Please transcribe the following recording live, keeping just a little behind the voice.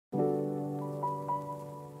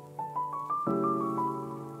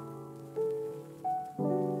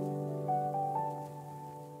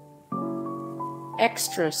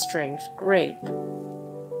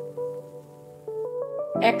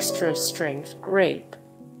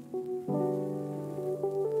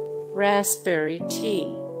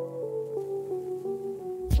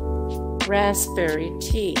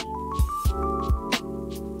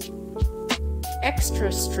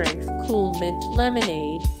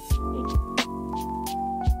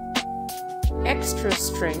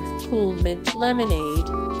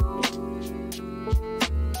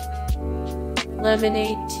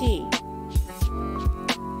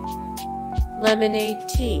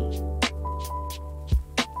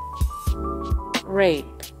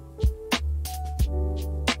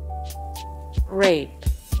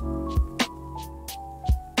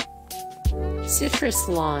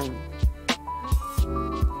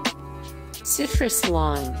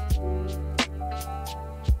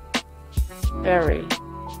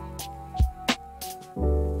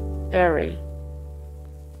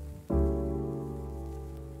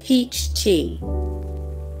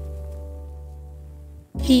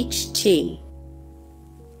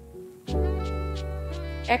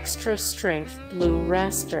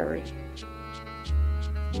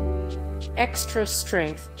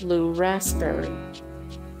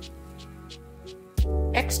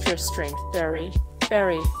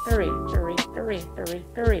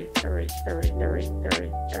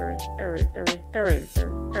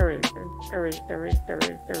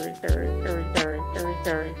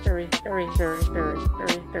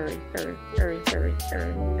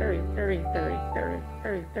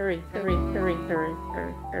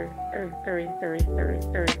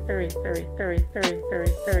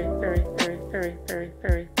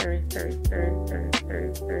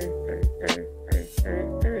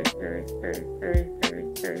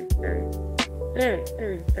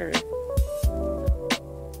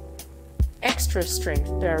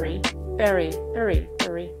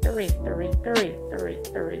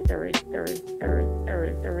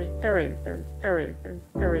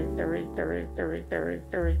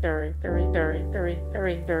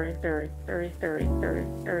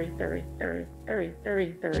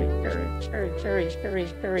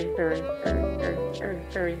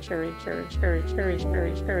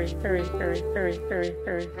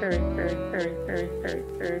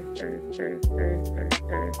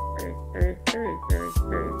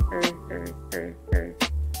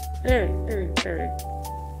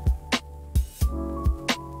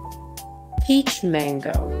Peach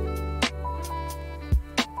mango.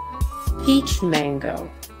 Peach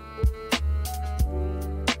mango.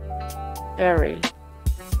 Berry.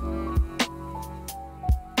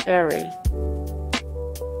 Berry.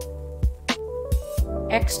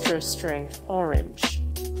 Extra strength orange.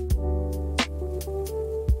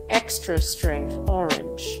 Extra strength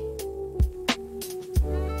orange.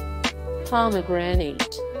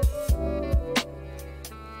 Pomegranate.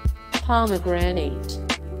 Pomegranate.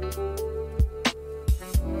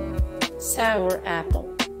 Sour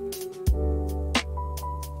apple.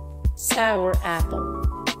 Sour apple.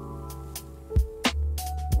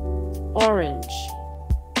 Orange.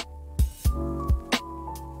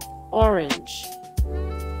 Orange.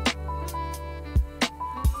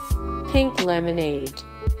 Pink lemonade.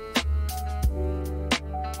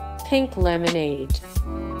 Pink lemonade.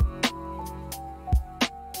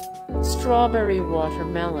 Strawberry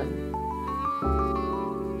watermelon.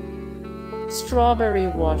 Strawberry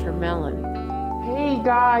watermelon. Hey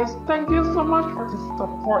guys, thank you so much for the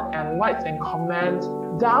support and likes and comments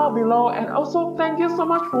down below, and also thank you so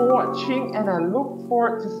much for watching, and I look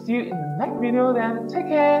forward to see you in the next video. Then take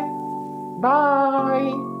care.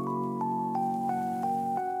 Bye.